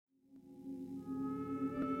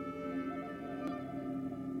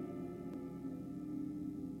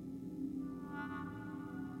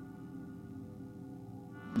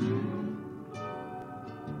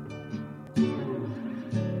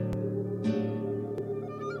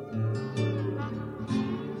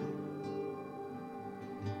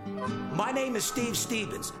My name is Steve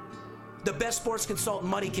Stevens, the best sports consultant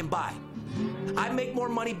money can buy. I make more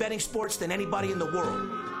money betting sports than anybody in the world.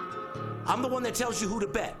 I'm the one that tells you who to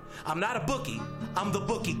bet. I'm not a bookie, I'm the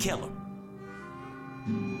bookie killer.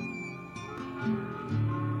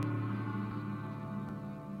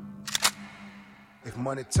 If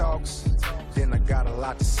money talks, then I got a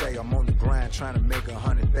lot to say. I'm on the grind trying to make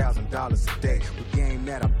 $100,000 a day. The game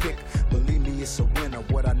that I pick, believe me, it's a winner.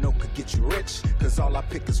 What I know could get you rich, cause all I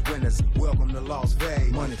pick is winners. Welcome to Las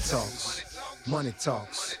Vegas. Money talks, money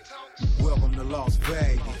talks. Welcome to Las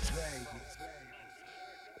Vegas.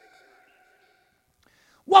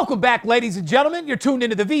 Welcome back, ladies and gentlemen. You're tuned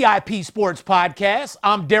into the VIP Sports Podcast.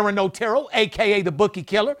 I'm Darren Otero, a.k.a. the Bookie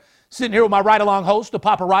Killer. Sitting here with my ride-along host, the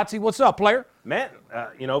Paparazzi. What's up, player? Man,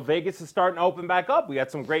 Vegas is starting to open back up. We got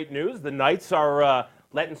some great news. The Knights are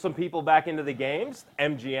letting some people back into the games.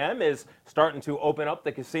 MGM is starting to open up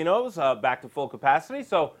the casinos back to full capacity.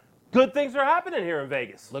 So good things are happening here in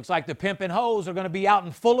Vegas. Looks like the pimp and hoes are going to be out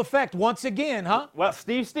in full effect once again, huh? Well,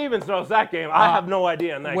 Steve Stevens knows that game. I have no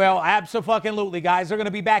idea on that Well, game. abso-fucking-lutely, guys. They're going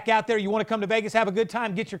to be back out there. You want to come to Vegas, have a good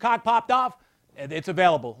time, get your cock popped off? It's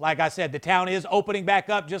available. Like I said, the town is opening back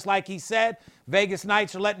up just like he said. Vegas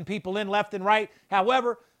Knights are letting people in left and right.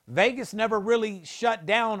 However, Vegas never really shut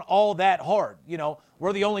down all that hard. You know,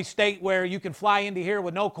 we're the only state where you can fly into here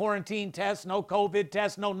with no quarantine tests, no COVID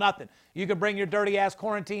tests, no nothing. You can bring your dirty ass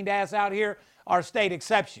quarantined ass out here. Our state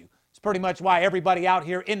accepts you. It's pretty much why everybody out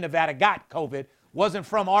here in Nevada got COVID. Wasn't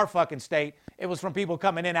from our fucking state. It was from people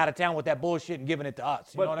coming in out of town with that bullshit and giving it to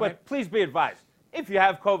us. You know what I mean? But please be advised. If you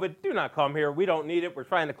have COVID, do not come here. We don't need it. We're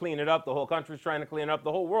trying to clean it up. The whole country's trying to clean it up.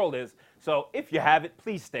 The whole world is. So if you have it,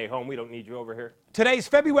 please stay home. We don't need you over here. Today's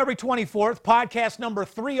February 24th, podcast number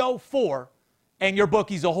 304, and your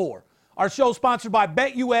bookie's a whore. Our show's sponsored by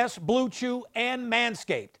BetUS, Blue Chew, and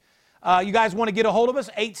Manscaped. You guys want to get a hold of us,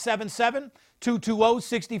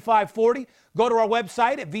 877-220-6540. Go to our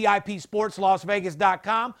website at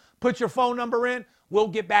VIPSportsLasVegas.com. Put your phone number in. We'll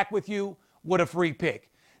get back with you with a free pick.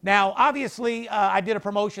 Now, obviously, I did a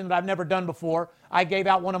promotion that I've never done before. I gave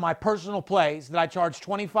out one of my personal plays that I charged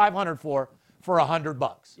 $2,500 for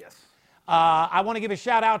 $100. Yes. I want to give a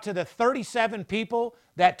shout out to the 37 people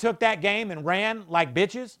that took that game and ran like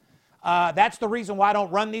bitches. That's the reason why I don't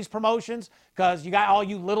run these promotions, because you got all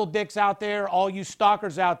you little dicks out there, all you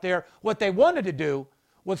stalkers out there. What they wanted to do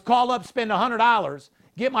was call up, spend $100,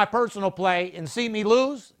 get my personal play, and see me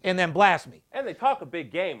lose, and then blast me. And they talk a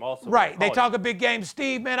big game also. Right. They talk a big game.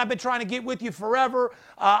 Steve, man, I've been trying to get with you forever.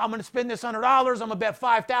 I'm going to spend this $100. I'm going to bet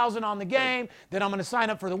 $5,000 on the game. Then I'm going to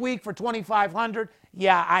sign up for the week for $2,500.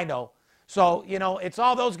 Yeah, I know. So, it's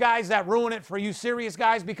all those guys that ruin it for you serious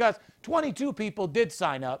guys, because 22 people did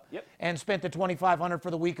sign up and spent the $2,500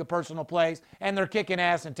 for the week of personal plays, and they're kicking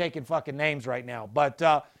ass and taking fucking names right now. But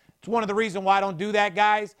it's one of the reasons why I don't do that,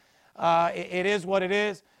 guys. It is what it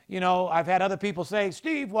is. I've had other people say,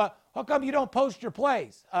 Steve, how come you don't post your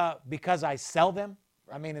plays? Because I sell them.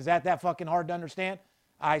 I mean, is that fucking hard to understand?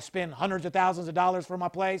 I spend hundreds of thousands of dollars for my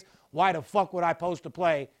plays. Why the fuck would I post a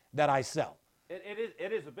play that I sell?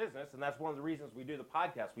 It is a business, and that's one of the reasons we do the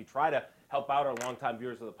podcast. We try to help out our longtime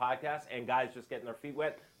viewers of the podcast and guys just getting their feet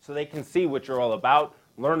wet so they can see what you're all about,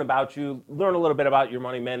 learn about you, learn a little bit about your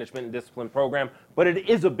money management and discipline program. But it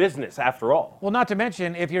is a business after all. Well, not to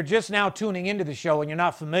mention, if you're just now tuning into the show and you're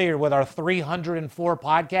not familiar with our 304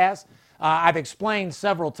 podcasts, I've explained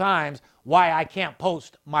several times why I can't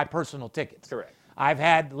post my personal tickets. Correct. I've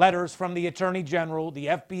had letters from the Attorney General, the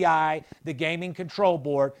FBI, the Gaming Control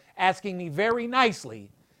Board, asking me very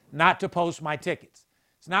nicely not to post my tickets.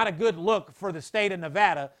 It's not a good look for the state of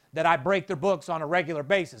Nevada that I break their books on a regular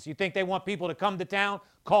basis. You think they want people to come to town,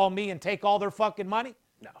 call me, and take all their fucking money?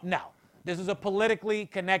 No. This is a politically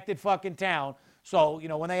connected fucking town. So,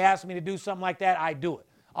 when they ask me to do something like that, I do it.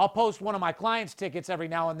 I'll post one of my clients' tickets every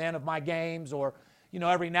now and then of my games, or,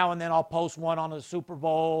 every now and then I'll post one on the Super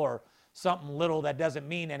Bowl or something little that doesn't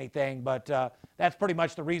mean anything, but that's pretty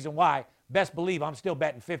much the reason why. Best believe I'm still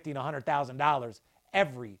betting $50,000 and $100,000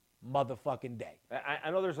 every motherfucking day.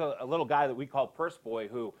 I know there's a little guy that we call Purse Boy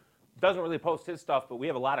who doesn't really post his stuff, but we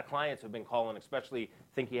have a lot of clients who've been calling, especially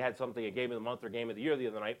think he had something, a game of the month or game of the year the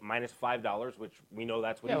other night, minus $5, which we know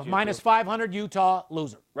that's what he's minus 500, Utah,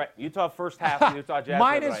 loser. Right, Utah first half, Utah Jazz.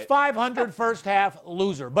 Minus 500 first half,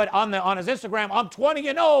 loser. But on his Instagram, I'm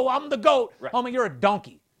 20-0, I'm the GOAT. Right. Homie, you're a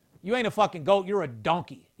donkey. You ain't a fucking GOAT, you're a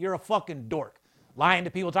donkey. You're a fucking dork. Lying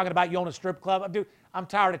to people, talking about you own a strip club. Dude, I'm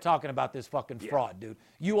tired of talking about this fucking fraud, dude.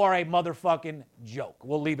 You are a motherfucking joke.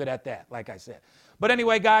 We'll leave it at that, like I said. But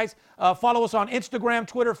anyway, guys, follow us on Instagram,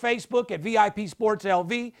 Twitter, Facebook at VIP Sports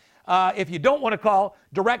LV. If you don't want to call,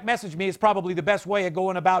 direct message me is probably the best way of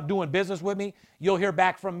going about doing business with me. You'll hear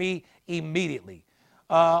back from me immediately.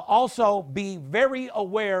 Also, be very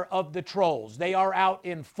aware of the trolls. They are out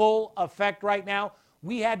in full effect right now.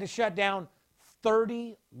 We had to shut down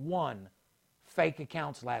 31 fake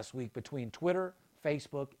accounts last week between Twitter,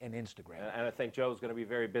 Facebook, and Instagram. And I think Joe's going to be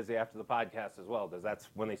very busy after the podcast as well, because that's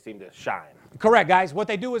when they seem to shine. Correct, guys. What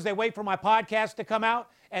they do is they wait for my podcast to come out,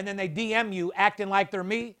 and then they DM you acting like they're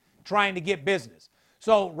me, trying to get business.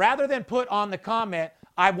 So rather than put on the comment,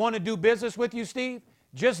 I want to do business with you, Steve,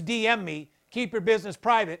 just DM me. Keep your business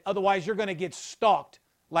private. Otherwise, you're going to get stalked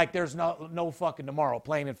like there's no fucking tomorrow,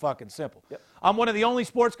 plain and fucking simple. Yep. I'm one of the only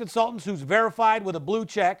sports consultants who's verified with a blue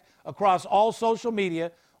check across all social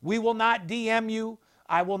media. We will not DM you.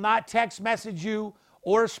 I will not text message you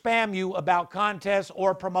or spam you about contests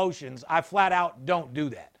or promotions. I flat out don't do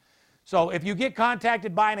that. So if you get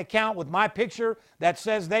contacted by an account with my picture that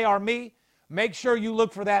says they are me, make sure you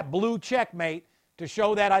look for that blue checkmate to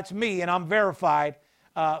show that it's me and I'm verified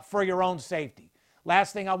for your own safety.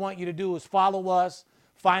 Last thing I want you to do is follow us,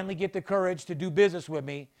 finally get the courage to do business with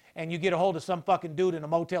me, and you get a hold of some fucking dude in a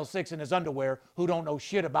Motel 6 in his underwear who don't know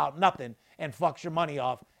shit about nothing and fucks your money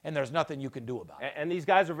off, and there's nothing you can do about it. And these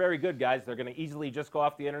guys are very good guys. They're going to easily just go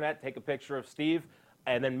off the internet, take a picture of Steve,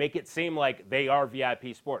 and then make it seem like they are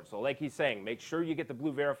VIP Sports. So like he's saying, make sure you get the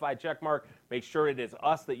blue verified check mark. Make sure it is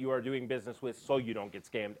us that you are doing business with so you don't get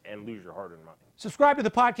scammed and lose your hard-earned money. Subscribe to the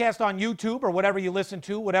podcast on YouTube or whatever you listen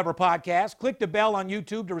to, whatever podcast. Click the bell on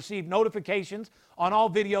YouTube to receive notifications on all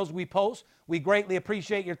videos we post. We greatly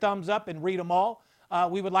appreciate your thumbs up and read them all.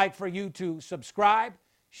 We would like for you to subscribe,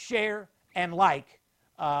 share, and like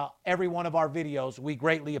every one of our videos. We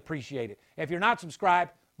greatly appreciate it. If you're not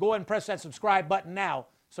subscribed, go ahead and press that subscribe button now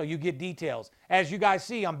so you get details. As you guys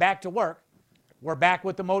see, I'm back to work. We're back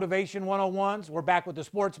with the Motivation 101s. We're back with the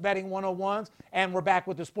Sports Betting 101s. And we're back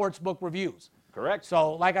with the Sportsbook Reviews. Correct.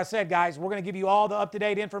 So, like I said, guys, we're going to give you all the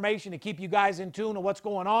up-to-date information to keep you guys in tune of what's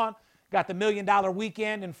going on. Got the $1 Million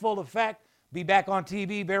Weekend in full effect. Be back on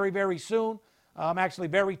TV very, very soon. I'm actually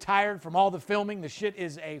very tired from all the filming. The shit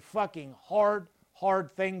is a fucking hard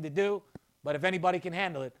thing to do. But if anybody can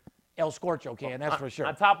handle it, El Scorcho can, that's for sure.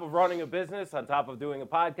 On top of running a business, on top of doing a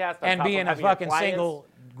podcast, and being a fucking single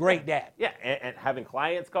great dad. Yeah, and having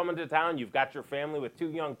clients coming to town. You've got your family with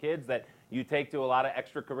 2 young kids that you take to a lot of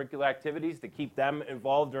extracurricular activities to keep them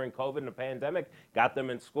involved during COVID and the pandemic. Got them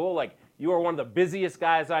in school. Like, you are one of the busiest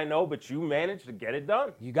guys I know, but you managed to get it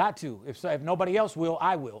done. You got to. If nobody else will,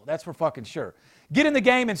 I will. That's for fucking sure. Get in the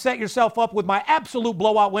game and set yourself up with my absolute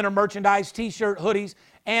blowout winner merchandise, T-shirt, hoodies,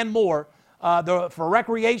 and more. For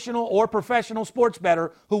recreational or professional sports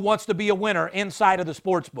bettor who wants to be a winner inside of the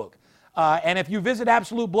sports book. And if you visit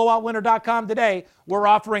AbsoluteBlowoutWinner.com today, we're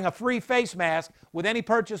offering a free face mask with any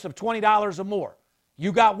purchase of $20 or more.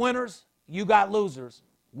 You got winners, you got losers.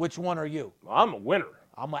 Which one are you? I'm a winner.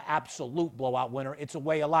 I'm an absolute blowout winner. It's a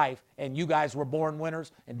way of life, and you guys were born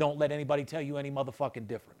winners, and don't let anybody tell you any motherfucking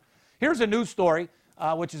different. Here's a news story.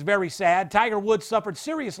 Which is very sad. Tiger Woods suffered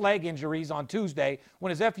serious leg injuries on Tuesday when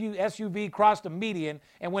his SUV crossed a median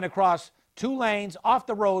and went across 2 lanes off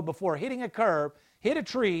the road before hitting a curb, hit a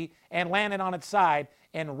tree, and landed on its side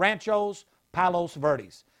in Ranchos Palos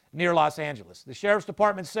Verdes, near Los Angeles. The sheriff's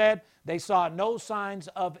department said they saw no signs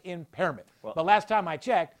of impairment. But last time I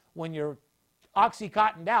checked, when you're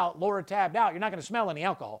oxycontined out, loratabed out, you're not going to smell any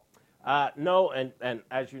alcohol. No, and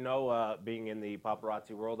as you know, being in the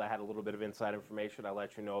paparazzi world, I had a little bit of inside information. I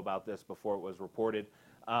let you know about this before it was reported.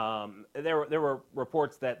 There were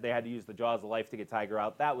reports that they had to use the jaws of life to get Tiger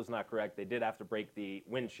out. That was not correct. They did have to break the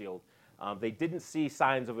windshield. They didn't see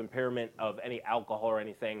signs of impairment of any alcohol or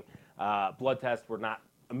anything. Blood tests were not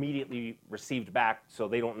immediately received back, so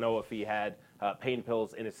they don't know if he had pain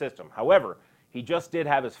pills in his system. However, he just did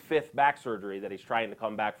have his 5th back surgery that he's trying to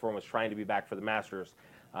come back for and was trying to be back for the Masters.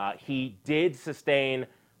 He did sustain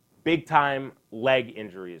big-time leg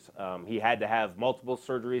injuries. He had to have multiple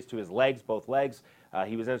surgeries to his legs, both legs.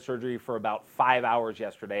 He was in surgery for about 5 hours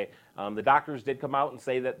yesterday. The doctors did come out and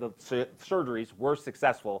say that the surgeries were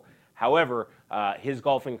successful. However, his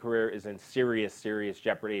golfing career is in serious, serious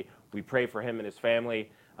jeopardy. We pray for him and his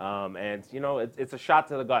family. And, you know, it's a shot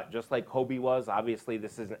to the gut, just like Kobe was. Obviously,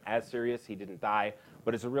 this isn't as serious. He didn't die.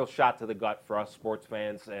 But it's a real shot to the gut for us sports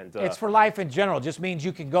fans. And it's for life in general. It just means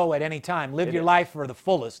you can go at any time. Live your life for the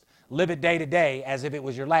fullest. Live it day to day as if it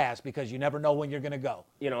was your last, because you never know when you're going to go.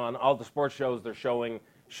 You know, on all the sports shows, they're showing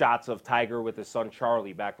shots of Tiger with his son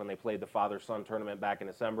Charlie back when they played the father-son tournament back in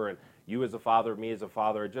December. And you as a father, me as a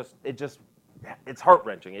father, it just it's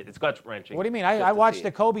heart-wrenching. It's gut-wrenching. What do you mean? I watch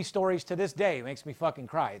the Kobe stories to this day. It makes me fucking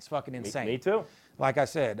cry. It's fucking insane. Me too. Like I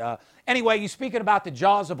said. Anyway, you speaking about the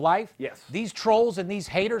jaws of life? Yes. These trolls and these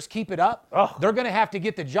haters keep it up. Oh. They're going to have to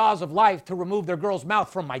get the jaws of life to remove their girl's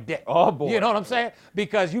mouth from my dick. Oh, boy. You know what I'm saying?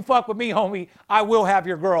 Because you fuck with me, homie, I will have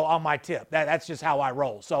your girl on my tip. That's just how I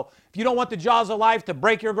roll. So if you don't want the jaws of life to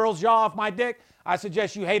break your girl's jaw off my dick, I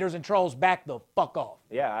suggest you haters and trolls back the fuck off.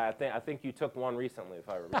 Yeah, I think you took one recently, if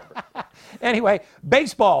I remember. Anyway,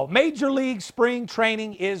 baseball, Major League Spring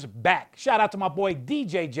Training is back. Shout out to my boy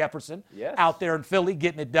DJ Jefferson out there in Philly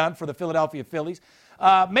getting it done for the Philadelphia Phillies.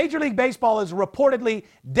 Major League Baseball is reportedly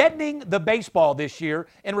deadening the baseball this year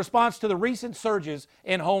in response to the recent surges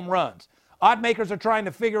in home runs. Odd makers are trying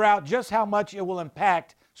to figure out just how much it will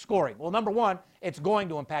impact scoring. Well, number one, it's going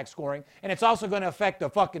to impact scoring, and it's also going to affect the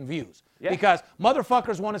fucking views. Yeah. Because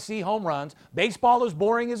motherfuckers want to see home runs. Baseball is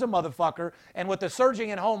boring as a motherfucker, and with the surging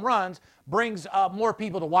in home runs brings more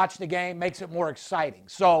people to watch the game, makes it more exciting.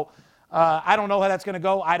 So I don't know how that's going to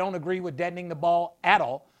go. I don't agree with deadening the ball at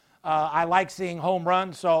all. I like seeing home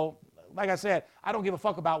runs, so like I said, I don't give a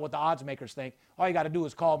fuck about what the odds makers think. All you got to do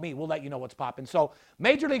is call me. We'll let you know what's popping. So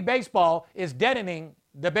Major League Baseball is deadening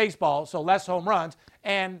the baseball, so less home runs,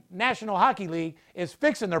 and National Hockey League is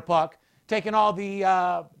fixing their puck, taking all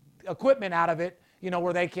the equipment out of it,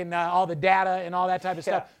 where they can, all the data and all that type of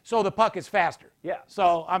stuff, so the puck is faster. Yeah.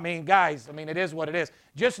 So, guys, it is what it is.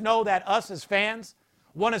 Just know that us as fans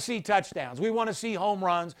want to see touchdowns. We want to see home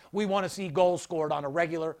runs. We want to see goals scored on a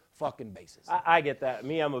regular fucking basis. I get that.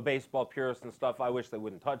 Me, I'm a baseball purist and stuff. I wish they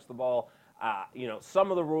wouldn't touch the ball.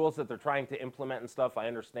 Some of the rules that they're trying to implement and stuff, I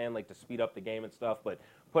understand, like to speed up the game and stuff, but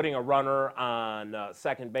putting a runner on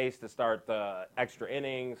second base to start the extra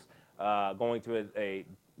innings, going to a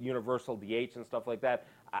universal DH and stuff like that,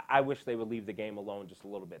 I wish they would leave the game alone just a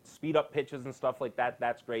little bit. Speed up pitches and stuff like that,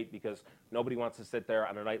 that's great because nobody wants to sit there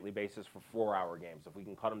on a nightly basis for 4-hour games. If we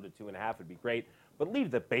can cut them to 2.5, it'd be great. But leave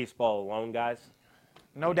the baseball alone, guys.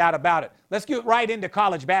 No doubt about it. Let's get right into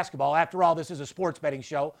college basketball. After all, this is a sports betting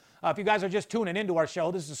show. If you guys are just tuning into our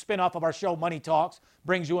show, this is a spin-off of our show, Money Talks.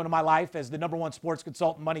 Brings you into my life as the #1 sports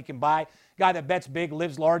consultant money can buy. Guy that bets big,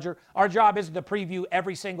 lives larger. Our job isn't to preview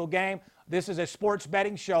every single game. This is a sports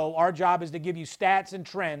betting show. Our job is to give you stats and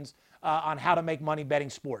trends on how to make money betting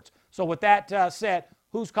sports. So with that said,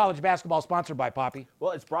 who's college basketball sponsored by, Poppy?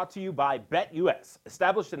 Well, it's brought to you by BetUS.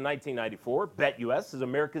 Established in 1994, BetUS is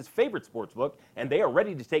America's favorite sports book, and they are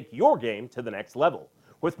ready to take your game to the next level.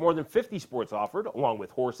 With more than 50 sports offered, along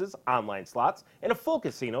with horses, online slots, and a full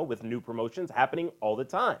casino with new promotions happening all the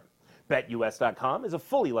time. BetUS.com is a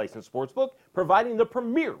fully licensed sportsbook providing the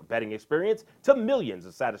premier betting experience to millions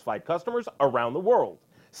of satisfied customers around the world.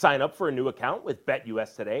 Sign up for a new account with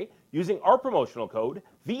BetUS today using our promotional code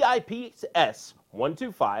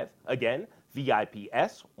VIPS125, again,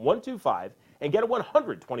 VIPS125, and get a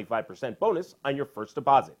 125% bonus on your first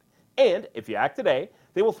deposit. And if you act today,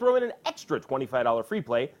 they will throw in an extra $25 free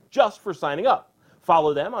play just for signing up.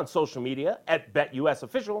 Follow them on social media at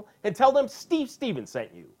BetUSOfficial and tell them Steve Stevens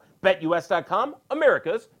sent you. BetUS.com,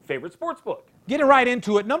 America's favorite sportsbook. Getting right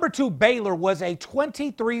into it, number 2 Baylor was a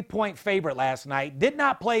 23-point favorite last night. Did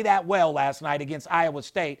not play that well last night against Iowa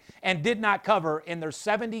State and did not cover in their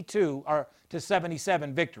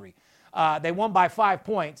 72-77 victory. They won by 5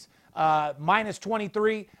 points. Minus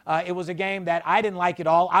 23, it was a game that I didn't like at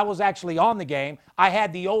all. I was actually on the game. I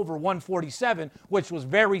had the over 147, which was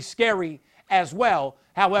very scary as well.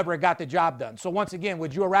 However, it got the job done. So once again,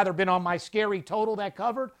 would you have rather been on my scary total that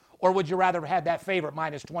covered, or would you rather have had that favorite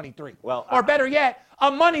minus 23? Well, or better yet,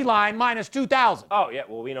 a money line minus 2,000. Oh, yeah,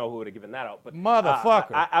 well, we know who would have given that out. But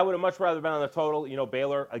motherfucker. I would have much rather been on the total.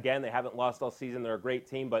 Baylor, again, they haven't lost all season. They're a great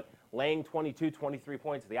team, but laying 22, 23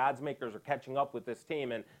 points, the odds makers are catching up with this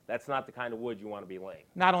team, and that's not the kind of wood you want to be laying.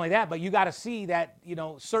 Not only that, but you got to see that,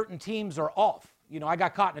 certain teams are off. I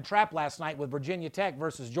got caught in a trap last night with Virginia Tech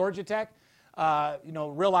versus Georgia Tech.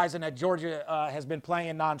 Realizing that Georgia has been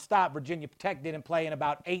playing nonstop. Virginia Tech didn't play in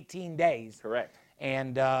about 18 days. Correct.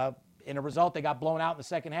 And in a result, they got blown out in the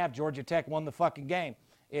second half. Georgia Tech won the fucking game.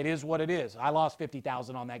 It is what it is. I lost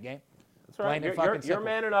 $50,000 on that game. That's right. You're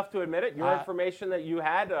man enough to admit it. Your information that you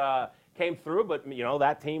had came through, but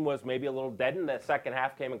that team was maybe a little deadened. The second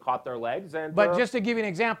half came and caught their legs. But just to give you an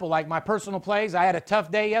example, like my personal plays, I had a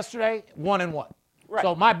tough day yesterday, 1-1. Right.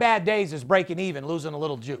 So my bad days is breaking even, losing a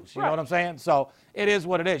little juice. You know what I'm saying? So it is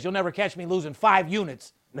what it is. You'll never catch me losing 5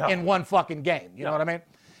 units in one fucking game. You know what I mean?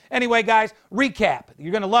 Anyway, guys, recap.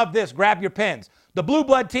 You're going to love this. Grab your pens. The blue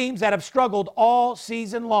blood teams that have struggled all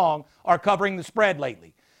season long are covering the spread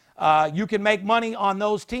lately. You can make money on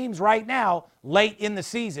those teams right now, late in the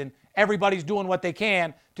season, everybody's doing what they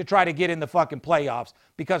can to try to get in the fucking playoffs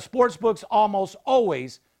because sportsbooks almost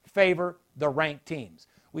always favor the ranked teams.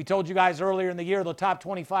 We told you guys earlier in the year the top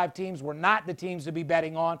 25 teams were not the teams to be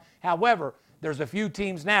betting on. However, there's a few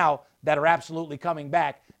teams now that are absolutely coming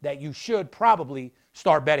back that you should probably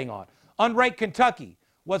start betting on. Unranked Kentucky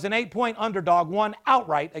was an 8-point underdog, won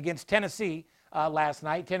outright against Tennessee last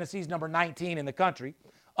night. Tennessee's number 19 in the country.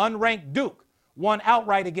 Unranked Duke won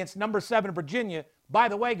outright against number 7 Virginia. By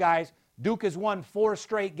the way, guys, Duke has won 4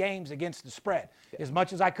 straight games against the spread. As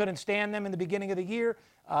much as I couldn't stand them in the beginning of the year,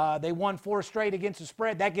 they won 4 straight against the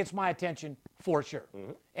spread. That gets my attention for sure.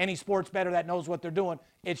 Any sports bettor that knows what they're doing,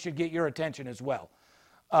 it should get your attention as well.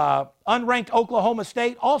 Unranked Oklahoma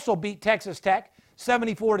State also beat Texas Tech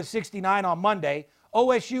 74-69 on Monday.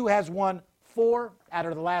 OSU has won 4 out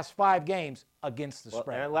of the last 5 games against the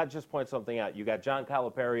spread. And let's just point something out. You got John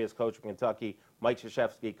Calipari as coach of Kentucky, Mike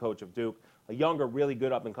Krzyzewski, coach of Duke, a younger, really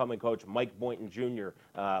good up-and-coming coach, Mike Boynton Jr.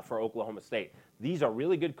 For Oklahoma State. These are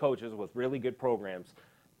really good coaches with really good programs.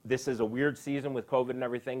 This is a weird season with COVID and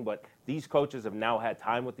everything, but these coaches have now had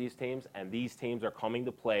time with these teams, and these teams are coming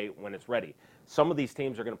to play when it's ready. Some of these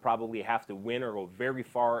teams are going to probably have to win or go very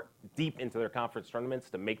far deep into their conference tournaments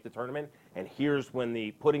to make the tournament, and here's when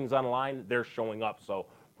the pudding's on the line, they're showing up. So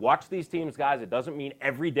watch these teams, guys. It doesn't mean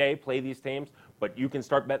every day play these teams, but you can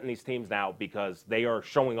start betting these teams now because they are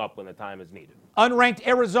showing up when the time is needed. Unranked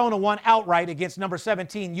Arizona won outright against number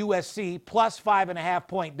 17 USC, plus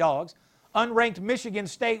 5.5-point dogs. Unranked Michigan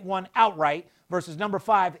State won outright versus number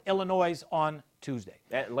 5 Illinois on Tuesday.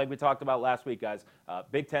 And like we talked about last week, guys,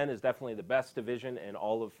 Big Ten is definitely the best division in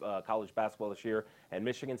all of college basketball this year. And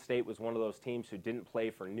Michigan State was one of those teams who didn't play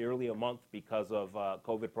for nearly a month because of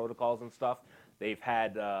COVID protocols and stuff. They've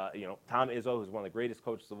had, Tom Izzo, who's one of the greatest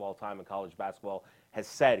coaches of all time in college basketball,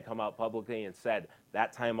 has come out publicly and said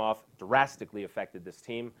that time off drastically affected this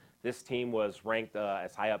team. This team was ranked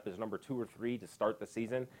as high up as number 2 or 3 to start the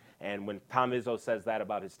season. And when Tom Izzo says that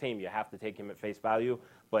about his team, you have to take him at face value.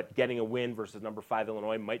 But getting a win versus number 5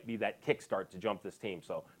 Illinois might be that kickstart to jump this team.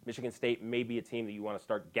 So Michigan State may be a team that you want to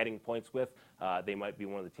start getting points with. They might be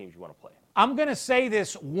one of the teams you want to play. I'm going to say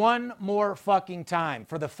this one more fucking time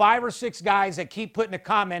for the 5 or 6 guys that keep putting a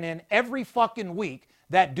comment in every fucking week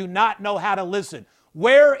that do not know how to listen.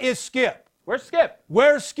 Where is Skip? Where's Skip?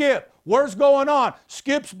 Where's Skip? Where's going on?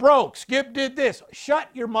 Skip's broke. Skip did this. Shut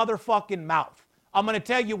your motherfucking mouth. I'm going to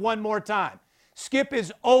tell you one more time. Skip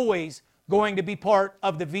is always going to be part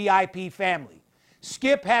of the VIP family.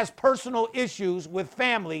 Skip has personal issues with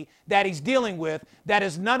family that he's dealing with that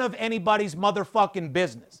is none of anybody's motherfucking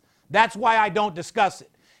business. That's why I don't discuss it.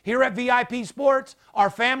 Here at VIP Sports, our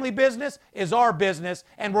family business is our business,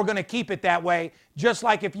 and we're going to keep it that way. Just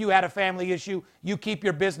like if you had a family issue, you keep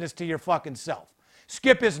your business to your fucking self.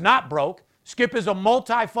 Skip is not broke. Skip is a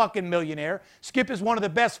multi-fucking millionaire. Skip is one of the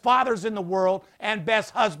best fathers in the world and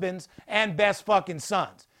best husbands and best fucking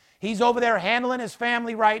sons. He's over there handling his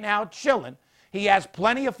family right now, chilling. He has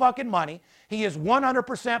plenty of fucking money. He is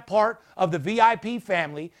 100% part of the VIP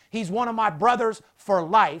family. He's one of my brothers for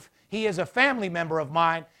life. He is a family member of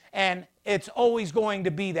mine, and it's always going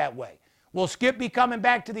to be that way. Will Skip be coming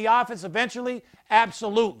back to the office eventually?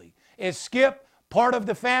 Absolutely. Is Skip part of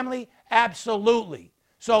the family? Absolutely.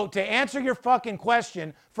 So to answer your fucking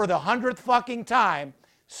question for the 100th fucking time,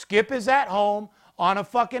 Skip is at home on a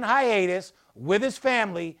fucking hiatus with his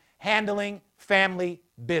family handling family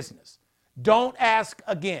business. Don't ask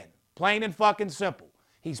again. Plain and fucking simple.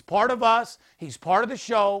 He's part of us. He's part of the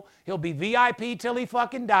show. He'll be VIP till he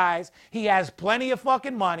fucking dies. He has plenty of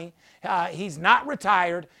fucking money. He's not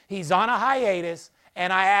retired. He's on a hiatus.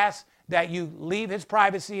 And I ask that you leave his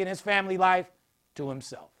privacy and his family life to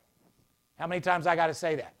himself. How many times I got to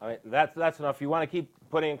say that? I mean, that's enough. If you want to keep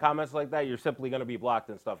putting in comments like that, you're simply going to be blocked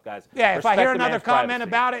and stuff, guys. Yeah, if I hear another comment privacy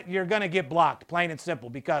about it, you're going to get blocked, plain and simple.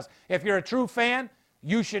 Because if you're a true fan,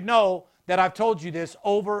 you should know that I've told you this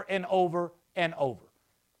over and over and over.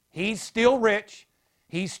 He's still rich.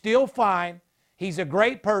 He's still fine. He's a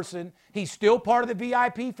great person. He's still part of the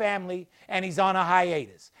VIP family, and he's on a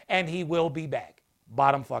hiatus. And he will be back.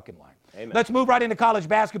 Bottom fucking line. Amen. Let's move right into college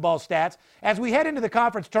basketball stats. As we head into the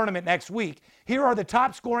conference tournament next week, here are the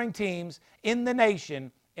top scoring teams in the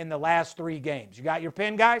nation in the last 3 games. You got your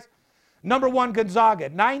pen, guys? Number 1, Gonzaga,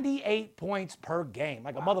 98 points per game,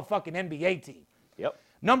 like a motherfucking NBA team. Yep.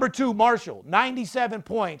 Number 2, Marshall, 97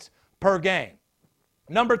 points per game.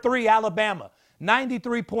 Number 3, Alabama,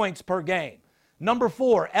 93 points per game. Number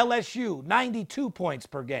 4, LSU, 92 points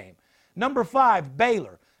per game. Number 5,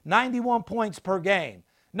 Baylor, 91 points per game.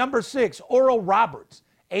 Number 6, Oral Roberts,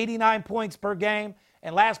 89 points per game.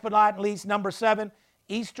 And last but not least, number 7,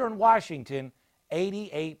 Eastern Washington,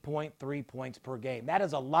 88.3 points per game. That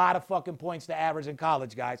is a lot of fucking points to average in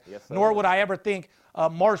college, guys. Yes, Nor would I ever think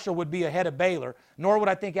Marshall would be ahead of Baylor. Nor would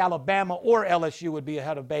I think Alabama or LSU would be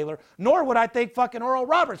ahead of Baylor. Nor would I think fucking Oral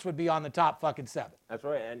Roberts would be on the top fucking 7. That's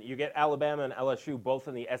right. And you get Alabama and LSU both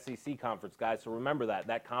in the SEC conference, guys. So remember that.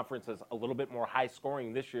 That conference is a little bit more high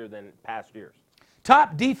scoring this year than past years.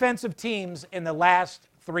 Top defensive teams in the last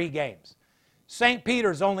 3 games. St.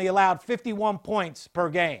 Peter's only allowed 51 points per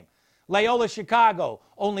game. Loyola Chicago,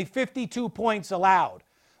 only 52 points allowed.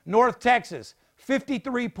 North Texas,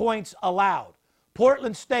 53 points allowed.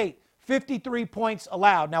 Portland State, 53 points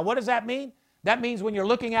allowed. Now, what does that mean? That means when you're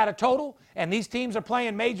looking at a total and these teams are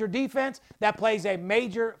playing major defense, that plays a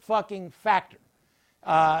major fucking factor.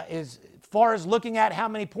 As far as looking at how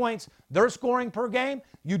many points they're scoring per game,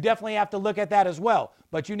 you definitely have to look at that as well.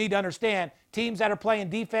 But you need to understand, teams that are playing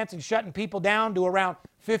defense and shutting people down to around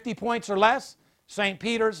 50 points or less, St.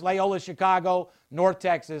 Peter's, Loyola Chicago, North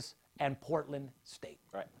Texas, and Portland State.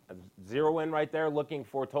 Right. Zero in right there, looking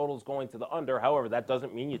for totals going to the under. However, that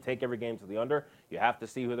doesn't mean you take every game to the under. You have to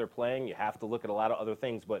see who they're playing. You have to look at a lot of other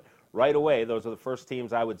things. But right away, those are the first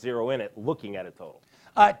teams I would zero in at looking at a total.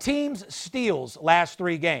 Teams' steals last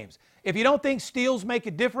 3 games. If you don't think steals make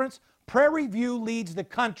a difference, Prairie View leads the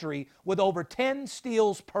country with over 10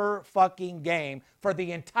 steals per fucking game for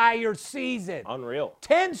the entire season. Unreal.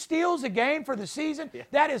 10 steals a game for the season? Yeah.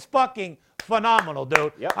 That is fucking phenomenal,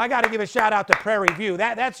 dude. Yep. I got to give a shout out to Prairie View.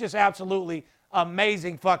 That's just absolutely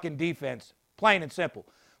amazing fucking defense, plain and simple.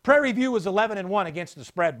 Prairie View was 11-1 against the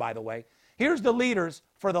spread, by the way. Here's the leaders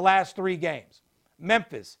for the last 3 games.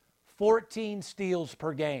 Memphis, 14 steals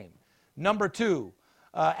per game. Number 2,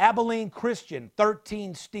 Abilene Christian,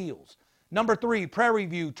 13 steals. Number 3, Prairie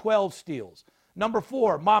View, 12 steals. Number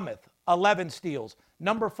 4, Monmouth, 11 steals.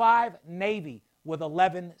 Number 5, Navy with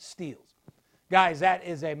 11 steals. Guys, that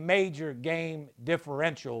is a major game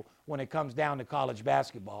differential when it comes down to college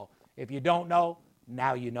basketball. If you don't know,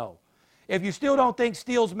 now you know. If you still don't think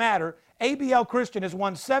steals matter, ABL Christian has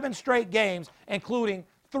won 7 straight games, including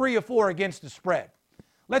 3 or 4 against the spread.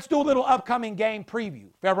 Let's do a little upcoming game preview.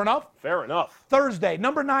 Fair enough? Fair enough. Thursday,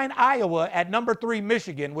 number 9 Iowa at number 3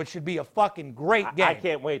 Michigan, which should be a fucking great game. I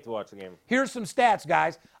can't wait to watch the game. Here's some stats,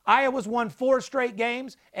 guys. Iowa's won 4 straight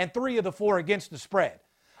games and 3 of the 4 against the spread.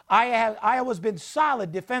 Iowa's been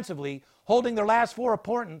solid defensively, holding their last 4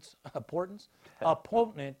 opponents. Holding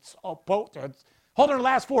their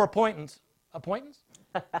last 4 opponents.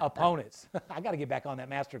 Opponents. I got to get back on that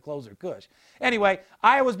master closer, Kush. Anyway,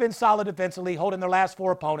 Iowa's been solid defensively, holding their last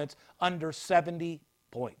 4 opponents under 70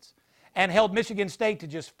 points, and held Michigan State to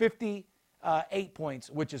just 58 points,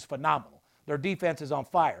 which is phenomenal. Their defense is on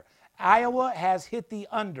fire. Iowa has hit the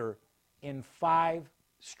under in 5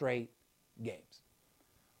 straight games.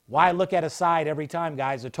 Why look at a side every time,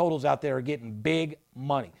 guys? The totals out there are getting big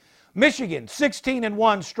money. Michigan,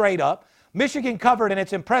 16-1 straight up. Michigan covered in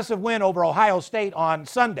its impressive win over Ohio State on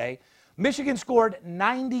Sunday. Michigan scored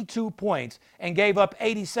 92 points and gave up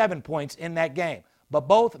 87 points in that game. But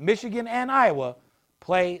both Michigan and Iowa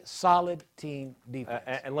play solid team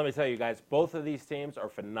defense. And let me tell you guys, both of these teams are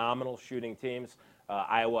phenomenal shooting teams.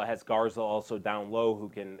 Iowa has Garza also down low who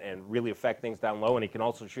can and really affect things down low, and he can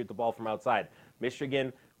also shoot the ball from outside.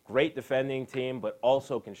 Michigan, great defending team, but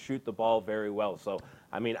also can shoot the ball very well. So,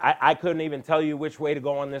 I mean, I couldn't even tell you which way to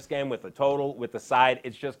go on this game with the total, with the side.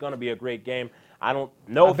 It's just going to be a great game. I don't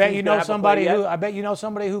know if I bet you know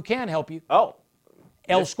somebody who can help you. Oh.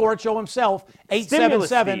 El Scorcho himself,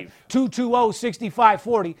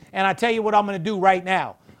 877-220-6540. And I tell you what I'm going to do right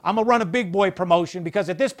now. I'm going to run a big boy promotion because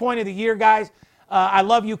at this point of the year, guys, I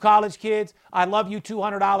love you college kids. I love you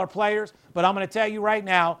 $200 players. But I'm going to tell you right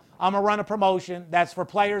now, I'm going to run a promotion that's for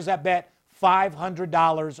players that bet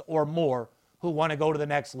 $500 or more who want to go to the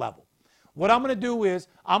next level. What I'm going to do is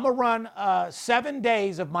I'm going to run 7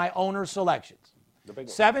 days of my owner selections.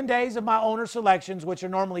 7 days of my owner selections, which are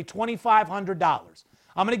normally $2,500.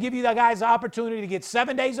 I'm going to give you guys the opportunity to get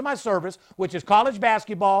 7 days of my service, which is college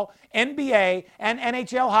basketball, NBA, and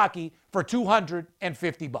NHL hockey for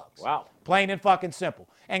 $250. Wow. Plain and fucking simple.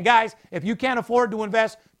 And guys, if you can't afford to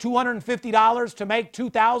invest $250 to make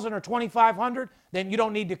 $2,000 or $2,500, then you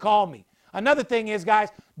don't need to call me. Another thing is, guys,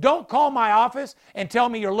 don't call my office and tell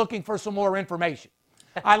me you're looking for some more information.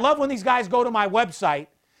 I love when these guys go to my website.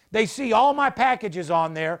 They see all my packages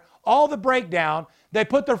on there, all the breakdown. They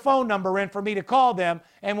put their phone number in for me to call them.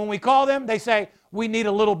 And when we call them, they say, we need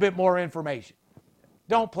a little bit more information.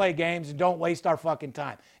 Don't play games and don't waste our fucking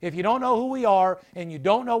time. If you don't know who we are and you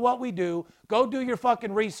don't know what we do, go do your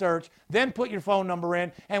fucking research, then put your phone number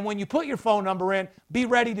in. And when you put your phone number in, be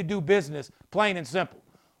ready to do business, plain and simple.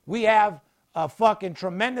 We have a fucking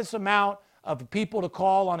tremendous amount of people to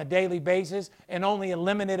call on a daily basis in only a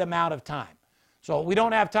limited amount of time. So we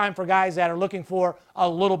don't have time for guys that are looking for a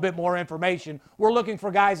little bit more information. We're looking for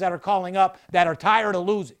guys that are calling up that are tired of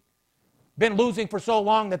losing. Been losing for so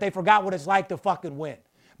long that they forgot what it's like to fucking win.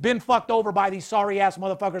 Been fucked over by these sorry-ass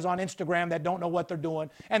motherfuckers on Instagram that don't know what they're doing.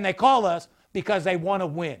 And they call us because they want to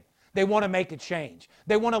win. They want to make a change.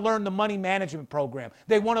 They want to learn the money management program.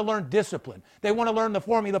 They want to learn discipline. They want to learn the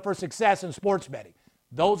formula for success in sports betting.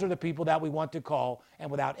 Those are the people that we want to call. And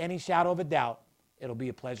without any shadow of a doubt, it'll be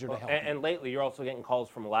a pleasure to help. And lately, you're also getting calls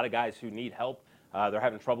from a lot of guys who need help. They're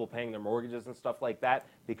having trouble paying their mortgages and stuff like that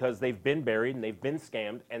because they've been buried and they've been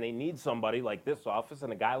scammed, and they need somebody like this office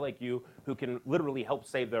and a guy like you who can literally help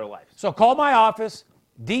save their life. So call my office,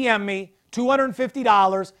 DM me,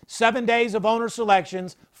 $250, 7 days of owner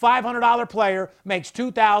selections, $500 player makes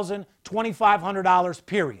 $2,000, $2,500,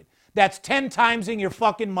 period. That's 10 timesing your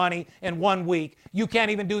fucking money in 1 week. You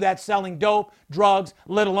can't even do that selling dope, drugs,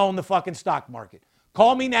 let alone the fucking stock market.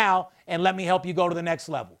 Call me now and let me help you go to the next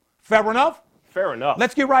level. Fair enough? Fair enough.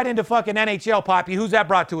 Let's get right into fucking NHL, Poppy. Who's that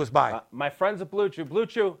brought to us by? My friends at Blue Chew. Blue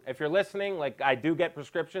Chew, if you're listening, like I do get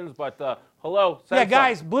prescriptions, but hello. Yeah,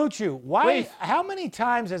 guys, Blue Chew. Why? Please. How many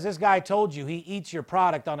times has this guy told you he eats your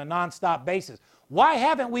product on a nonstop basis? Why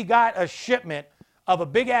haven't we got a shipment of a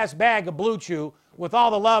big-ass bag of Blue Chew with all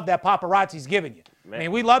the love that paparazzi's giving you? Man. I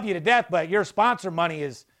mean, we love you to death, but your sponsor money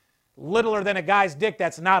is littler than a guy's dick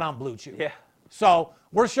that's not on Blue Chew. Yeah. So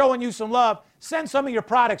we're showing you some love. Send some of your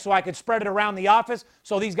products so I can spread it around the office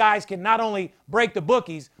so these guys can not only break the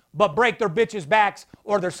bookies, but break their bitches' backs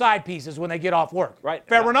or their side pieces when they get off work. Right.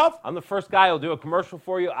 Fair enough? I'm the first guy who'll do a commercial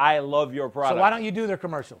for you. I love your product. So why don't you do their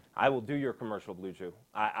commercial? I will do your commercial, Blue Chew.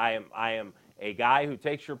 I am a guy who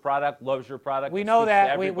takes your product, loves your product. We know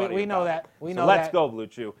that. We know about that. it. We So know let's that. go, Blue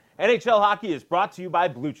Chew. NHL hockey is brought to you by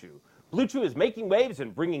Blue Chew. Blue Chew is making waves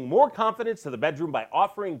and bringing more confidence to the bedroom by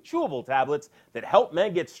offering chewable tablets that help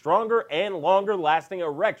men get stronger and longer-lasting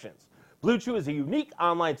erections. Blue Chew is a unique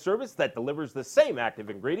online service that delivers the same active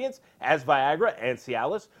ingredients as Viagra and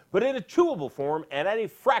Cialis, but in a chewable form and at a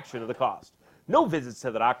fraction of the cost. No visits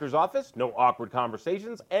to the doctor's office, no awkward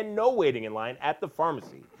conversations, and no waiting in line at the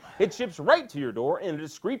pharmacy. It ships right to your door in a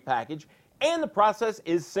discreet package, and the process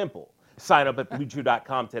is simple. Sign up at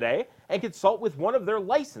BlueChew.com today and consult with one of their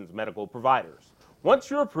licensed medical providers.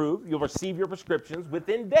 Once you're approved, you'll receive your prescriptions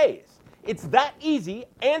within days. It's that easy,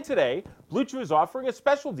 and today, Blue Chew is offering a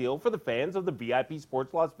special deal for the fans of the VIP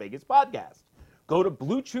Sports Las Vegas podcast. Go to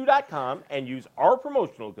BlueChew.com and use our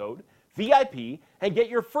promotional code, VIP, and get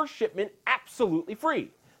your first shipment absolutely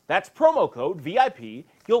free. That's promo code VIP.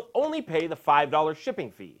 You'll only pay the $5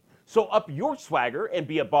 shipping fee. So up your swagger and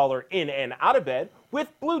be a baller in and out of bed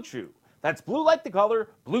with Blue Chew. That's blue like the color,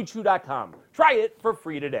 BlueChew.com. Try it for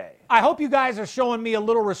free today. I hope you guys are showing me a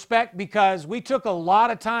little respect because we took a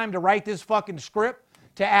lot of time to write this fucking script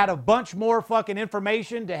to add a bunch more fucking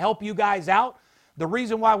information to help you guys out. The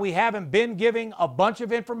reason why we haven't been giving a bunch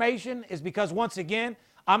of information is because, once again,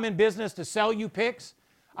 I'm in business to sell you picks.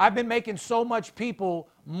 I've been making so much people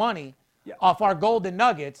money off our golden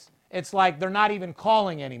nuggets, it's like they're not even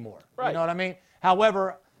calling anymore. Right. You know what I mean?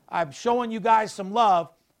 However, I'm showing you guys some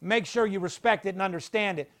love. Make sure you respect it and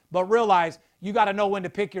understand it, but realize you got to know when to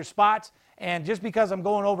pick your spots. And just because I'm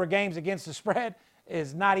going over games against the spread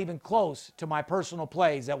is not even close to my personal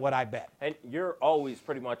plays at what I bet. And you're always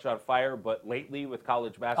pretty much on fire, but lately with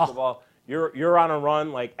college basketball, you're on a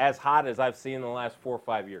run like as hot as I've seen in the last 4 or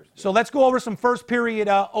 5 years. So let's go over some first period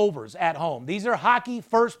overs at home. These are hockey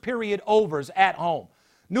first period overs at home.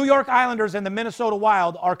 New York Islanders and the Minnesota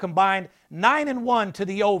Wild are combined 9-1 to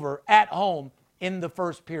the over at home in the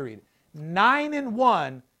first period.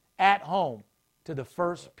 9-1 at home to the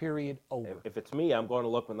first period over. If it's me, I'm going to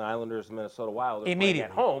look when the Islanders and Minnesota Wild are playing Immediately.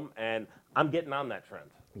 at home, and I'm getting on that trend.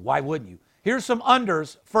 Why wouldn't you? Here's some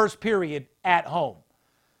unders first period at home.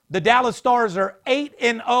 The Dallas Stars are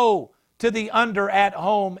 8-0 to the under at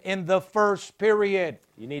home in the first period.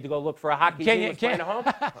 You need to go look for a hockey team that's playing at home?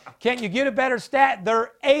 Can't you get a better stat?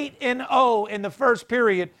 They're 8-0 in the first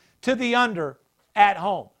period to the under at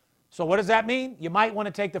home. So what does that mean? You might want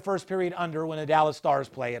to take the first period under when the Dallas Stars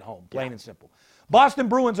play at home, plain and simple. Boston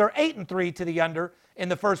Bruins are 8-3 to the under in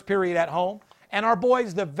the first period at home. And our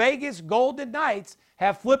boys, the Vegas Golden Knights,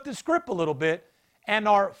 have flipped the script a little bit and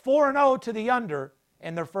are 4-0 to the under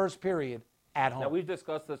in their first period at home. Now, we've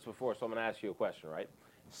discussed this before, so I'm going to ask you a question, right?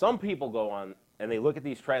 Some people go on and they look at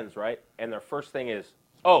these trends, right? And their first thing is,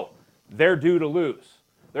 oh, they're due to lose.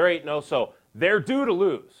 They're 8-0, so they're due to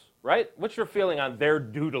lose, right? What's your feeling on they're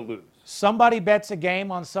due to lose? Somebody bets a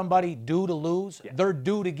game on somebody due to lose, they're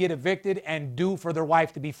due to get evicted and due for their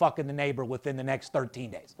wife to be fucking the neighbor within the next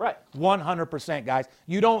 13 days. Right. 100%, guys.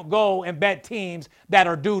 You don't go and bet teams that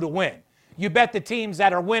are due to win. You bet the teams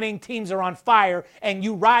that are winning, teams are on fire, and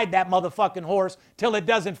you ride that motherfucking horse till it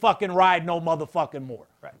doesn't fucking ride no motherfucking more.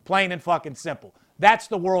 Right. Plain and fucking simple. That's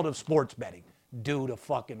the world of sports betting. Due to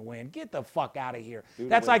fucking win. Get the fuck out of here.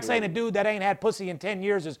 That's like saying a dude that ain't had pussy in 10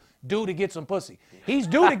 years is due to get some pussy. He's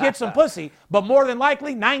due to get some pussy, but more than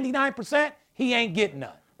likely, 99%, he ain't getting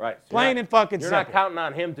none. Right. So Plain and fucking simple. You're not counting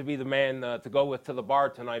on him to be the man to go with to the bar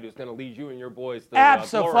tonight who's going to lead you and your boys to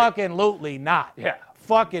Abso-fucking-lutely not. Yeah.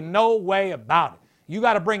 Fucking no way about it. You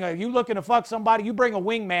got to bring you looking to fuck somebody, you bring a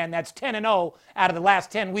wingman that's 10-0 out of the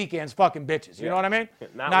last 10 weekends fucking bitches. You know what I mean?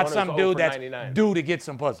 Not some dude that's due to get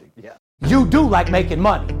some pussy. Yeah. You do like making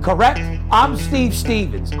money, correct? I'm Steve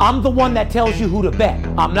Stevens. I'm the one that tells you who to bet.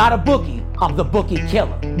 I'm not a bookie, I'm the bookie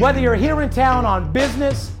killer. Whether you're here in town on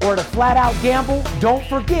business or to flat out gamble, don't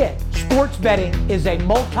forget, sports betting is a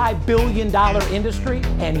multi-billion-dollar industry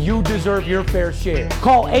and you deserve your fair share.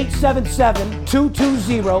 Call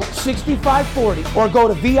 877-220-6540 or go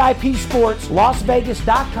to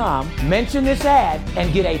VIPSportsLasVegas.com, mention this ad,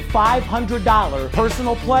 and get a $500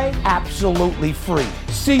 personal play absolutely free.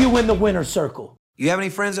 See you in the winner's circle. You have any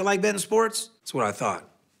friends that like betting sports? That's what I thought.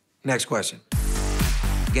 Next question.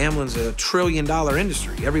 Gambling's a $1 trillion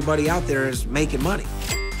industry. Everybody out there is making money.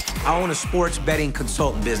 I own a sports betting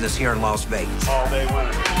consultant business here in Las Vegas. All day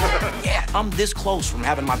winner. Yeah, I'm this close from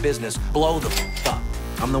having my business blow the up.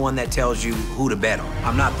 I'm the one that tells you who to bet on.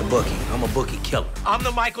 I'm not the bookie. I'm a bookie killer. I'm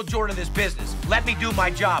the Michael Jordan of this business. Let me do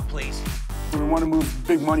my job, please. When we want to move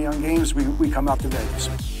big money on games, we come out to Vegas.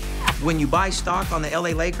 When you buy stock on the LA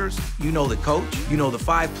Lakers, you know the coach, you know the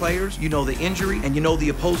 5 players, you know the injury, and you know the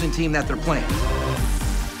opposing team that they're playing.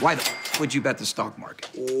 Why the would you bet the stock market?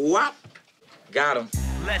 Whop. Got him.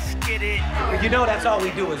 Let's get it. You know that's all we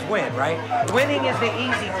do is win, right? Winning is the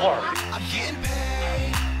easy part. I'm getting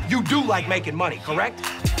paid. You do like making money, correct?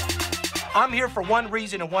 I'm here for one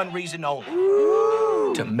reason and one reason only.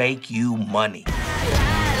 Ooh. To make you money.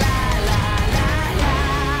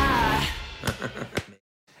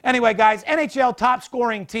 Anyway, guys, NHL top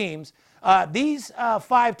scoring teams. These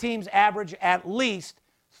 5 teams average at least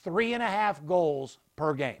 3.5 goals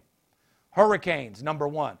per game. Hurricanes, number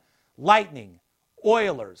 1. Lightning,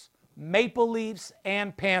 Oilers, Maple Leafs,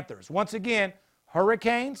 and Panthers. Once again,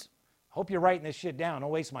 Hurricanes. Hope you're writing this shit down. Don't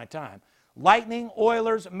waste my time. Lightning,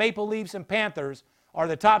 Oilers, Maple Leafs, and Panthers are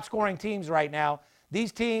the top scoring teams right now.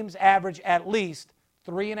 These teams average at least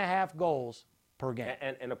 3.5 goals per game.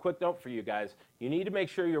 And a quick note for you guys, you need to make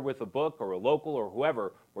sure you're with a book or a local or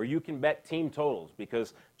whoever where you can bet team totals,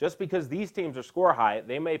 because just because these teams are score high,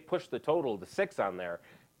 they may push the total to 6 on there,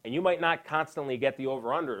 and you might not constantly get the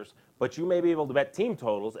over-unders, but you may be able to bet team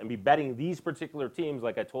totals and be betting these particular teams,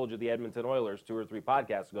 like I told you the Edmonton Oilers 2 or 3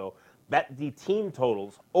 podcasts ago, bet the team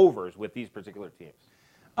totals overs with these particular teams.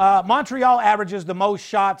 Montreal averages the most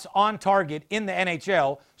shots on target in the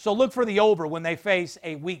NHL, so look for the over when they face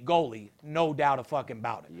a weak goalie, no doubt a fucking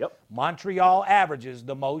about it. Yep. Montreal averages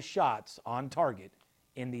the most shots on target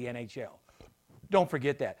in the NHL. Don't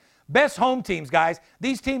forget that. Best home teams, guys.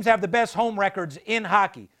 These teams have the best home records in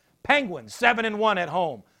hockey. Penguins, 7-1 at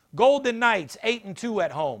home. Golden Knights, 8-2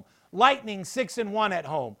 at home. Lightning, 6-1 at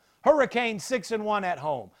home. Hurricanes, 6-1 at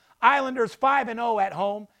home. Islanders, 5-0 at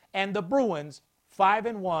home. And the Bruins,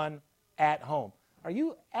 5-1 at home.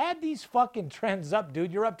 Add these fucking trends up,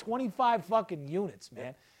 dude. You're up 25 fucking units,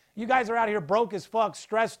 man. You guys are out here broke as fuck,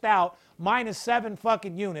 stressed out, -7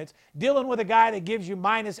 fucking units, dealing with a guy that gives you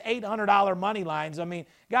 -$800 money lines. I mean,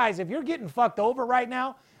 guys, if you're getting fucked over right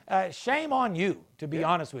now, shame on you, to be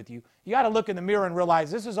honest with you. You got to look in the mirror and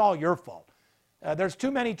realize this is all your fault. There's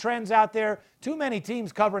too many trends out there, too many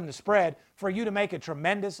teams covering the spread for you to make a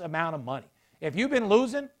tremendous amount of money. If you've been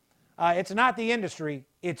losing, it's not the industry,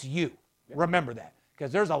 it's you. Remember that.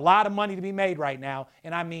 Because there's a lot of money to be made right now,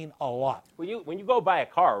 and I mean a lot. When you go buy a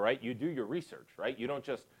car, right, you do your research, right? You don't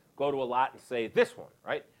just go to a lot and say, this one,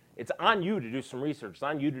 right? It's on you to do some research. It's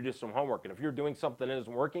on you to do some homework. And if you're doing something that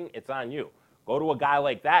isn't working, it's on you. Go to a guy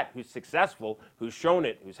like that who's successful, who's shown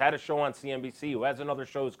it, who's had a show on CNBC, who has another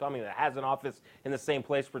shows coming, that has an office in the same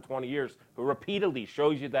place for 20 years, who repeatedly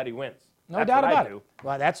shows you that he wins. No doubt about it.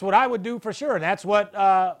 Well, that's what I would do for sure, and that's what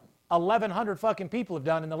 1,100 fucking people have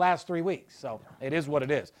done in the last 3 weeks. So it is what it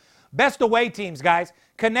is. Best away teams, guys.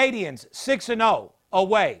 Canadians, 6-0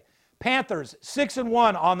 away. Panthers,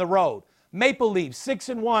 6-1 on the road. Maple Leafs,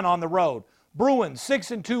 6-1 on the road. Bruins,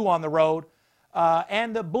 6-2 on the road.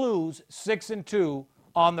 And the Blues, 6-2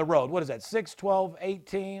 on the road. What is that? 6, 12,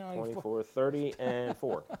 18? 24, 30, and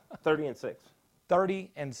 4. 30 and 6.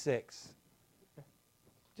 30 and 6.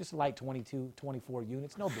 Just like 22, 24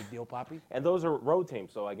 units. No big deal, Poppy. And those are road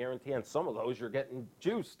teams, so I guarantee on some of those you're getting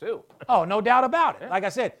juice, too. Oh, no doubt about it. Like I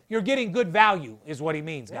said, you're getting good value is what he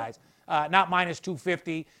means, guys. Not minus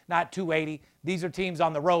 250, not 280. These are teams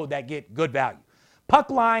on the road that get good value. Puck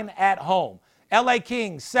line at home. LA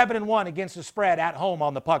Kings, 7-1 against the spread at home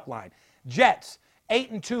on the puck line. Jets,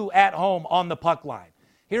 8-2 at home on the puck line.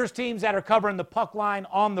 Here's teams that are covering the puck line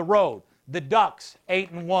on the road. The Ducks,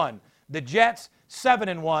 8-1. The Jets,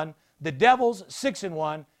 7-1. The Devils,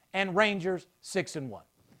 6-1. And Rangers, 6-1.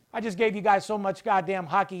 I just gave you guys so much goddamn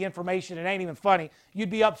hockey information, it ain't even funny. You'd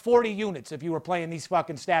be up 40 units if you were playing these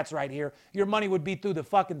fucking stats right here. Your money would be through the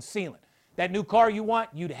fucking ceiling. That new car you want,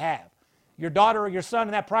 you'd have. Your daughter or your son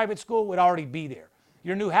in that private school would already be there.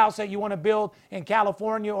 Your new house that you want to build in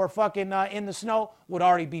California or fucking in the snow would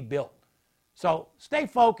already be built. So stay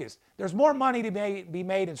focused. There's more money to be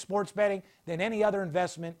made in sports betting than any other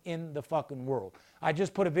investment in the fucking world. I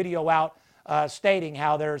just put a video out stating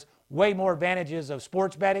how there's way more advantages of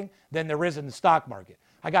sports betting than there is in the stock market.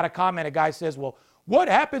 I got a comment, a guy says, well, what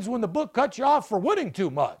happens when the book cuts you off for winning too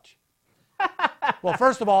much? Well,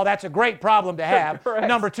 first of all, that's a great problem to have. Correct.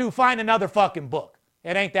 Number 2, find another fucking book.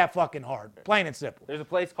 It ain't that fucking hard. Plain and simple. There's a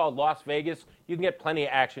place called Las Vegas. You can get plenty of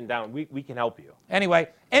action down. We can help you. Anyway,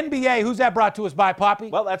 NBA, who's that brought to us by, Poppy?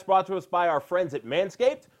 Well, that's brought to us by our friends at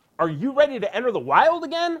Manscaped. Are you ready to enter the wild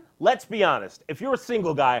again? Let's be honest. If you're a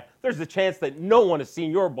single guy, there's a chance that no one has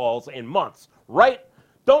seen your balls in months, right?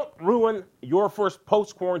 Don't ruin your first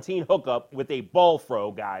post-quarantine hookup with a ball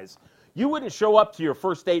fro, guys. You wouldn't show up to your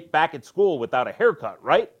first date back at school without a haircut,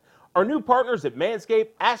 right? Our new partners at Manscaped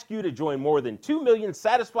ask you to join more than 2 million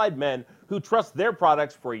satisfied men who trust their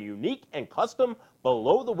products for a unique and custom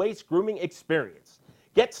below-the-waist grooming experience.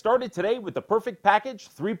 Get started today with the Perfect Package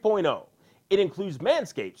 3.0. It includes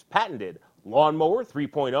Manscaped's patented Lawnmower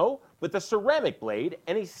 3.0 with a ceramic blade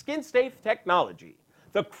and a skin-safe technology,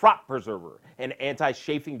 the Crop Preserver, an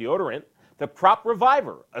anti-chafing deodorant, the Crop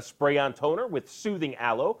Reviver, a spray-on toner with soothing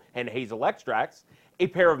aloe and hazel extracts, a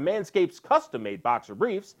pair of Manscaped's custom-made boxer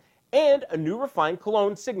briefs, and a new refined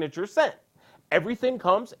cologne signature scent. Everything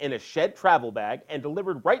comes in a shed travel bag and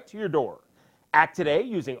delivered right to your door. Act today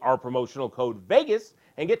using our promotional code VEGAS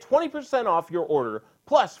and get 20% off your order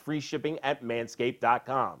plus free shipping at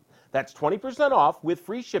manscaped.com. That's 20% off with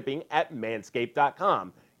free shipping at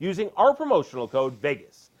manscaped.com using our promotional code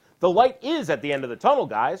VEGAS. The light is at the end of the tunnel,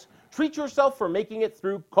 guys. Treat yourself for making it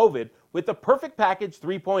through COVID with the Perfect Package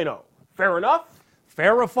 3.0. Fair enough?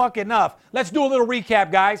 Fair fucking enough. Let's do a little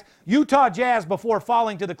recap, guys. Utah Jazz, before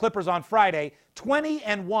falling to the Clippers on Friday,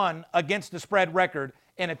 20-1 against the spread record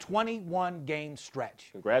in a 21-game stretch.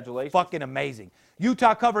 Congratulations. Fucking amazing.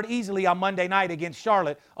 Utah covered easily on Monday night against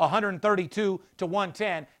Charlotte,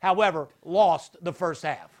 132-110. However, lost the first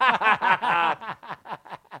half.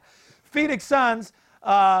 Phoenix Suns,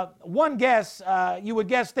 one guess, you would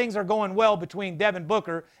guess things are going well between Devin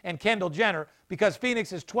Booker and Kendall Jenner because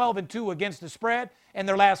Phoenix is 12-2 against the spread in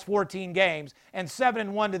their last 14 games and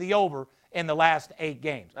 7-1 to the over in the last 8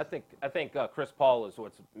 games. I think Chris Paul is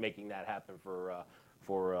what's making that happen for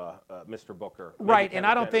Mr. Booker. Right, and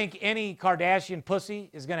I don't think any Kardashian pussy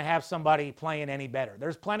is going to have somebody playing any better.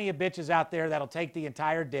 There's plenty of bitches out there that'll take the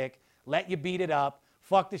entire dick, let you beat it up,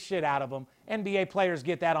 fuck the shit out of them. NBA players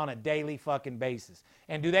get that on a daily fucking basis.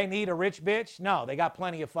 And do they need a rich bitch? No, they got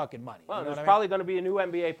pleny of fucking money. Well, You know there's what I mean? probably going to be a new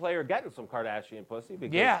NBA player getting some Kardashian pussy.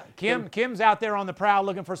 Because Yeah, Kim's out there on the prowl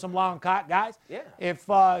looking for some long cock, guys. Yeah. If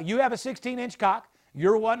you have a 16-inch cock,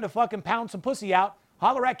 you're wanting to fucking pound some pussy out,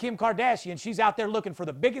 holler at Kim Kardashian. She's out there looking for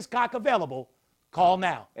the biggest cock available. Call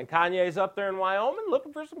now. And Kanye's up there in Wyoming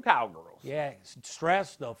looking for some cowgirls. Yeah,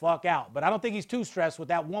 stressed the fuck out. But I don't think he's too stressed with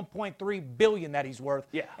that $1.3 billion that he's worth.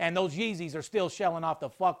 Yeah. And those Yeezys are still shelling off the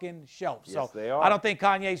fucking shelf. Yes, so they are. I don't think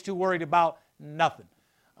Kanye's too worried about nothing.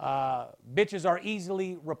 Bitches are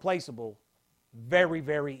easily replaceable. Very,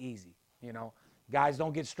 very easy. You know, guys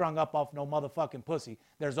don't get strung up off no motherfucking pussy.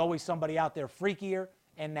 There's always somebody out there freakier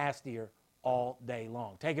and nastier all day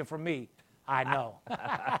long. Take it from me. I know.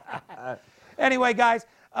 Anyway, guys,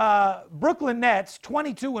 Brooklyn Nets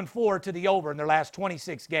 22-4 to the over in their last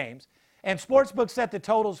 26 games. And Sportsbook set the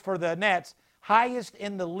totals for the Nets highest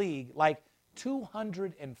in the league, like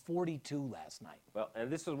 242 last night. Well,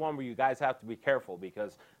 and this is one where you guys have to be careful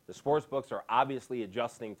because the sports books are obviously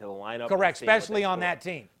adjusting to the lineup. Correct, and seeing what especially they on score. that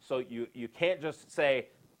team. So you can't just say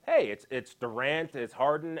hey, it's Durant, it's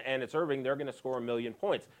Harden, and it's Irving. They're going to score 1 million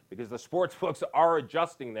points because the sports books are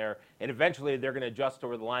adjusting there, and eventually they're going to adjust to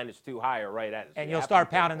where the line is too high or right at it. So and you'll start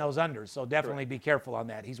pounding those unders, so definitely be careful on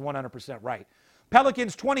that. He's 100% right.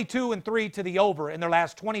 Pelicans 22-3 to the over in their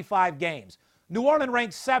last 25 games. New Orleans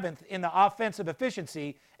ranks 7th in the offensive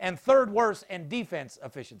efficiency and 3rd worst in defense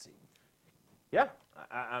efficiency. Yeah,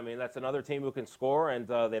 I mean, that's another team who can score, and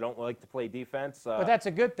they don't like to play defense. But that's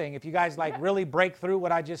a good thing. If you guys really break through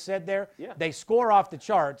what I just said there, Yeah. they score off the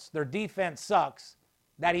charts, their defense sucks,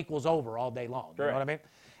 that equals over all day long. You know what I mean?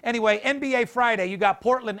 Anyway, NBA Friday, you got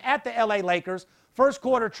Portland at the LA Lakers. First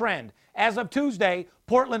quarter trend. As of Tuesday,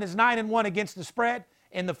 Portland is 9-1 against the spread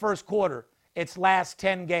in the first quarter. Its last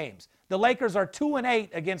 10 games. The Lakers are 2-8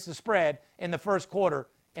 against the spread in the first quarter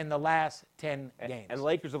in the last 10 games. And the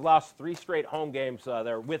Lakers have lost 3 straight home games.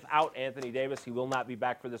 They're without Anthony Davis. He will not be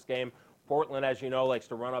back for this game. Portland, as you know, likes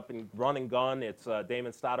to run and gun. It's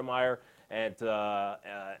Damon Stoudemire and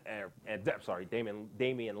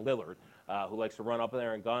Damian Lillard, who likes to run up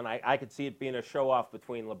there and gun. I could see it being a show-off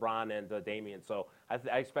between LeBron and Damian. So I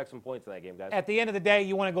expect some points in that game, guys. At the end of the day,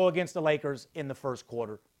 you want to go against the Lakers in the first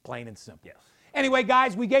quarter, plain and simple. Yes. Anyway,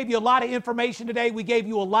 guys, we gave you a lot of information today. We gave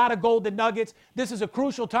you a lot of golden nuggets. This is a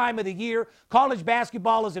crucial time of the year. College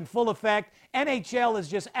basketball is in full effect. NHL is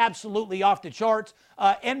just absolutely off the charts.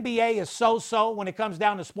 NBA is so-so when it comes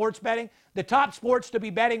down to sports betting. The top sports to be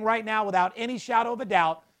betting right now, without any shadow of a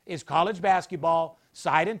doubt, is college basketball,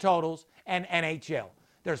 side and totals, and NHL.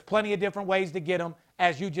 There's plenty of different ways to get them,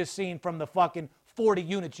 as you just seen from the fucking 40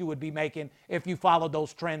 units you would be making if you followed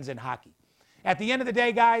those trends in hockey. At the end of the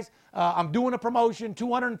day, guys, I'm doing a promotion,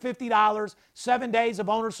 $250, 7 days of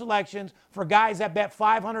owner selections for guys that bet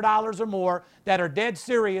 $500 or more that are dead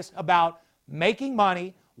serious about making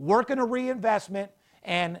money, working a reinvestment,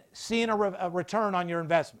 and seeing a return on your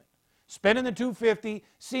investment. Spending the $250,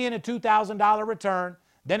 seeing a $2,000 return,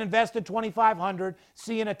 then invested $2,500,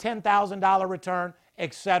 seeing a $10,000 return,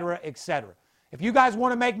 etc., etc. If you guys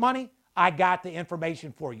want to make money, I got the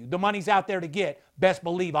information for you. The money's out there to get. Best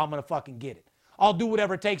believe I'm going to fucking get it. I'll do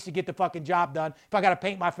whatever it takes to get the fucking job done. If I got to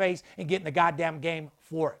paint my face and get in the goddamn game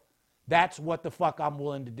for it. That's what the fuck I'm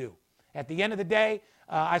willing to do. At the end of the day,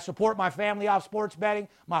 I support my family off sports betting.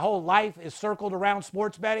 My whole life is circled around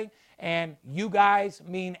sports betting, and you guys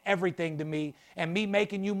mean everything to me, and me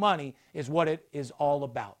making you money is what it is all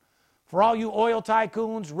about. For all you oil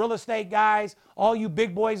tycoons, real estate guys, all you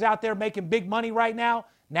big boys out there making big money right now,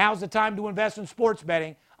 now's the time to invest in sports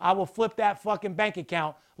betting. I will flip that fucking bank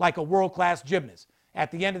account like a world-class gymnast. At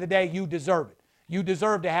the end of the day, you deserve it. You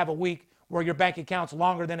deserve to have a week where your bank account's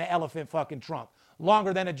longer than an elephant fucking trunk,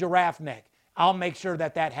 longer than a giraffe neck. I'll make sure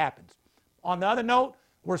that that happens. On the other note,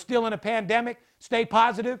 we're still in a pandemic. Stay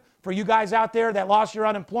positive. For you guys out there that lost your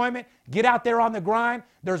unemployment, get out there on the grind.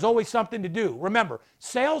 There's always something to do. Remember,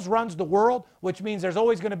 sales runs the world, which means there's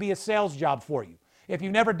always going to be a sales job for you. If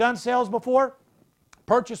you've never done sales before,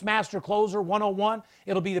 Purchase Master Closer 101.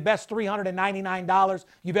 It'll be the best $399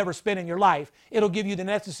 you've ever spent in your life. It'll give you the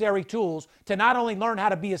necessary tools to not only learn how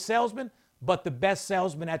to be a salesman, but the best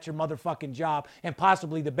salesman at your motherfucking job, and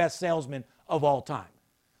possibly the best salesman of all time.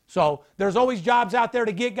 So there's always jobs out there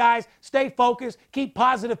to get, guys. Stay focused. Keep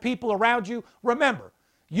positive people around you. Remember,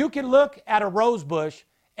 you can look at a rose bush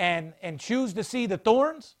and choose to see the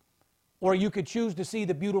thorns, or you could choose to see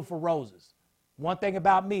the beautiful roses. One thing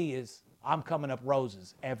about me is I'm coming up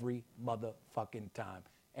roses every motherfucking time,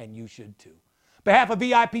 and you should too. Behalf of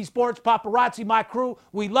VIP Sports, Paparazzi, my crew,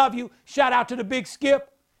 we love you. Shout out to the Big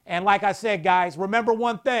Skip. And like I said, guys, remember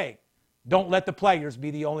one thing. Don't let the players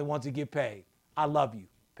be the only ones that get paid. I love you.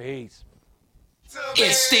 Peace.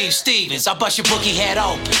 It's Steve Stevens, I bust your bookie head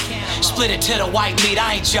open. Split it to the white meat,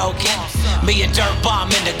 I ain't joking. Me and Dirt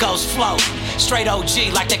Bomb in the ghost float. Straight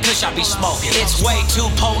OG like that kush I be smoking. It's way too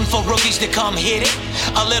potent for rookies to come hit it.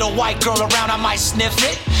 A little white girl around, I might sniff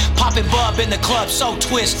it. Poppin' bub in the club, so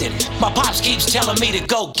twisted. My pops keeps telling me to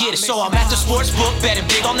go get it. So I'm at the sports book, betting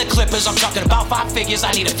big on the Clippers. I'm talking about 5 figures,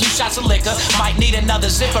 I need a few shots of liquor. Might need another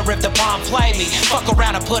zipper if the bomb play me. Fuck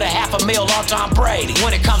around and put $500,000 on Tom Brady.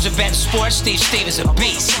 When it comes to betting sports, Steve Stevens a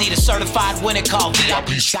beast. Need a certified winner called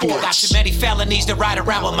VIP Sports. Got too many felonies to ride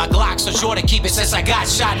around with my Glock, so sure to keep it since I got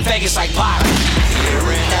shot in Vegas like Pac.